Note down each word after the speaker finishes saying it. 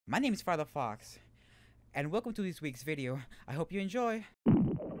My name is Father Fox, and welcome to this week's video. I hope you enjoy.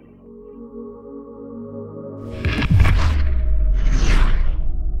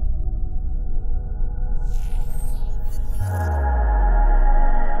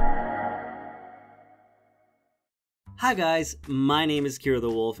 Hi guys, my name is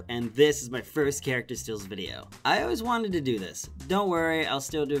TungaTheWolf, and this is my first character stills video. I always wanted to do this. Don't worry, I'll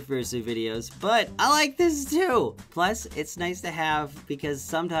still do fursuit videos, but I like this too! Plus, it's nice to have because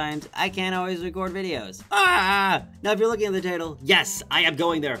sometimes I can't always record videos. Ah! Now if you're looking at the title, yes, I am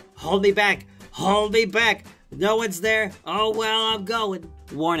going there. Hold me back! Hold me back! No one's there? Oh well, I'm going.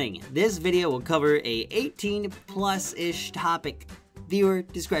 Warning, this video will cover a 18+-ish topic. Viewer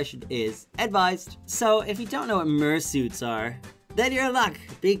discretion is advised. So if you don't know what Mursuits are, then you're in luck,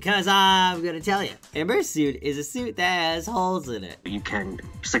 because I'm gonna tell you. A Mursuit is a suit that has holes in it. You can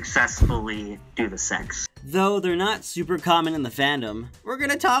successfully do the sex. Though they're not super common in the fandom, we're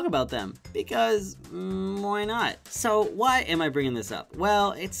gonna talk about them, because why not? So why am I bringing this up?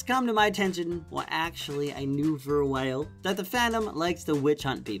 Well, it's come to my attention, well actually I knew for a while, that the fandom likes to witch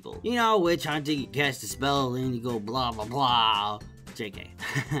hunt people. You know, witch hunting, you cast a spell and you go blah blah blah.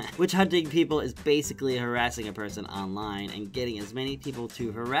 JK. Witch hunting people is basically harassing a person online and getting as many people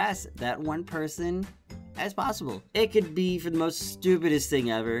to harass that one person as possible. It could be for the most stupidest thing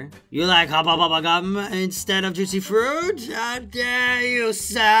ever. You like hubba gum instead of juicy fruit? How dare you,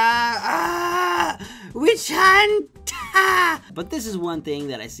 sir? Ah! Witch hunt! Ah! But this is one thing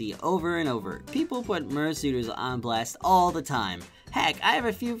that I see over and over. People put Mursuiters on blast all the time. Heck, I have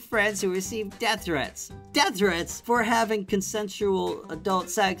a few friends who receive death threats. Death threats for having consensual adult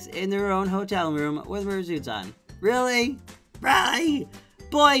sex in their own hotel room with Mursuits on. Really? Really?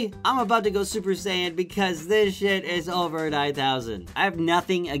 Boy, I'm about to go Super Saiyan because this shit is over 9,000. I have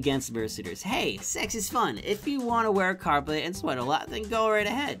nothing against Mursuiters. Hey, sex is fun. If you want to wear a carpet and sweat a lot, then go right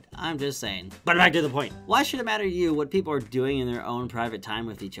ahead. I'm just saying. But back to the point. Why should it matter to you what people are doing in their own private time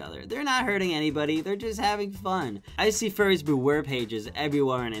with each other? They're not hurting anybody. They're just having fun. I see furries beware pages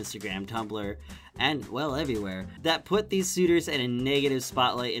everywhere on Instagram, Tumblr, and, well, everywhere, that put these suitors in a negative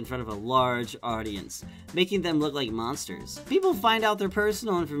spotlight in front of a large audience, making them look like monsters. People find out their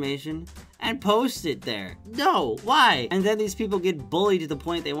personal information and post it there. No, why? And then these people get bullied to the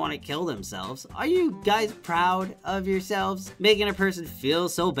point they want to kill themselves. Are you guys proud of yourselves? Making a person feel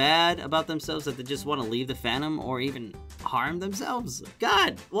so bad about themselves that they just want to leave the fandom or even harm themselves?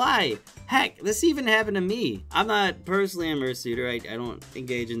 God, why? Heck, this even happened to me. I'm not personally a Mursuiter. I don't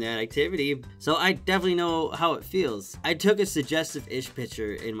engage in that activity, so I definitely know how it feels. I took a suggestive-ish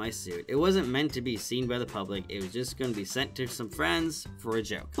picture in my suit. It wasn't meant to be seen by the public. It was just going to be sent to some friends for a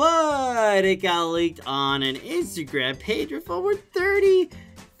joke. But it got leaked on an Instagram page with over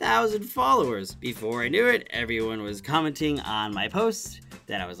 30,000 followers. Before I knew it, everyone was commenting on my post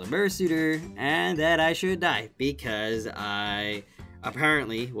that I was a Mursuiter and that I should die because I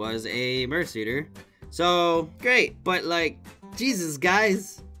apparently was a Mursuiter. So, great, but like, Jesus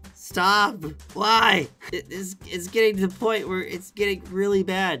guys, stop. Why? It's getting to the point where it's getting really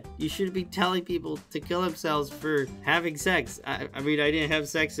bad. You shouldn't be telling people to kill themselves for having sex. I mean, I didn't have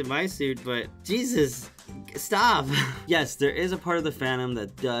sex in my suit, but Jesus, stop. Yes, there is a part of the fandom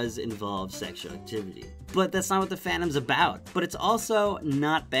that does involve sexual activity, but that's not what the fandom's about. But it's also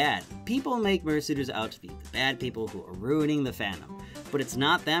not bad. People make Mursuiters out to be the bad people who are ruining the fandom. But it's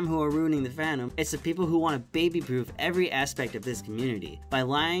not them who are ruining the fandom, it's the people who want to baby-proof every aspect of this community. By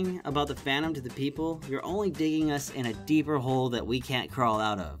lying about the fandom to the people, you're only digging us in a deeper hole that we can't crawl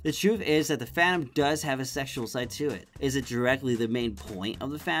out of. The truth is that the fandom does have a sexual side to it. Is it directly the main point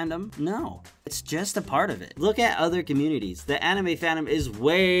of the fandom? No. It's just a part of it. Look at other communities. The anime fandom is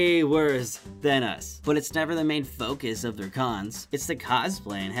way worse than us. But it's never the main focus of their cons. It's to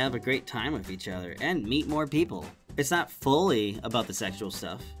cosplay and have a great time with each other and meet more people. It's not fully about the sexual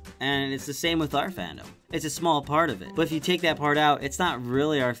stuff, and it's the same with our fandom. It's a small part of it, but if you take that part out, it's not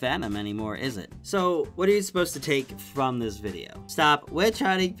really our fandom anymore, is it? So, what are you supposed to take from this video? Stop witch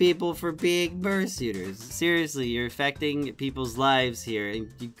hunting people for being Mursuiters. Seriously, you're affecting people's lives here,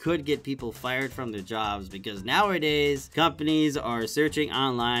 and you could get people fired from their jobs because nowadays, companies are searching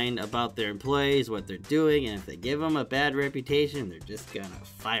online about their employees, what they're doing, and if they give them a bad reputation, they're just gonna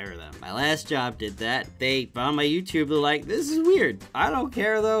fire them. My last job did that. They found my YouTube, they're like, this is weird. I don't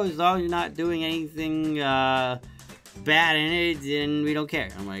care though, as long as you're not doing anything bad in it, then we don't care.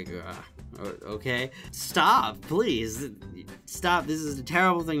 I'm like, okay. Stop, please. Stop. This is a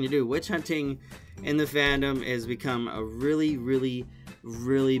terrible thing to do. Witch hunting in the fandom has become a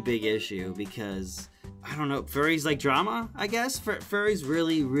really big issue because, I don't know, furries like drama, I guess? Furries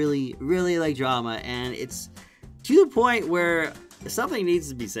really like drama, and it's to the point where something needs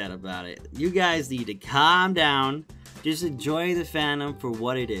to be said about it. You guys need to calm down. Just enjoy the fandom for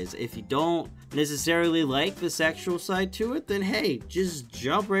what it is. If you don't necessarily like the sexual side to it, then hey, just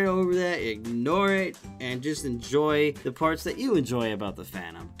jump right over that, ignore it, and just enjoy the parts that you enjoy about the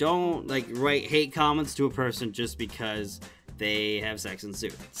fandom. Don't like write hate comments to a person just because they have sex in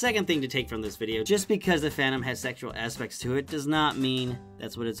suit. Second thing to take from this video, just because the fandom has sexual aspects to it does not mean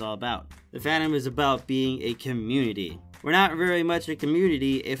that's what it's all about. The fandom is about being a community. We're not very much a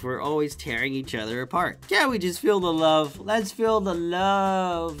community if we're always tearing each other apart. Can't we just feel the love? Let's feel the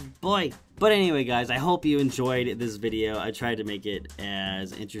love, boy. But anyway, guys, I hope you enjoyed this video. I tried to make it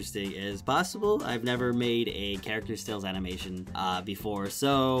as interesting as possible. I've never made a character stills animation before,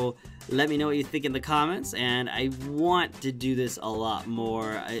 so let me know what you think in the comments, and I want to do this a lot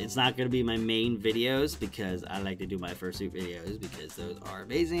more. It's not going to be my main videos because I like to do my fursuit videos because those are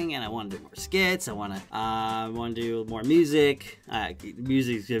amazing, and I want to do more skits. I want to do more music.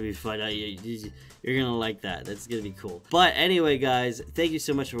 Music's going to be fun. You're going to like that. That's going to be cool. But anyway, guys, thank you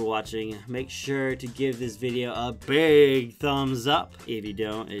so much for watching. Make sure to give this video a big thumbs up. If you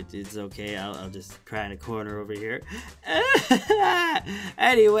don't, it's okay. I'll just cry in a corner over here.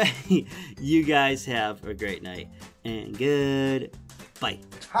 Anyway, you guys have a great night and good bye.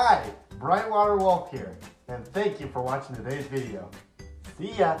 Hi, Brightwater Wolf here, and thank you for watching today's video.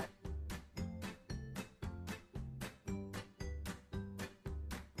 See ya!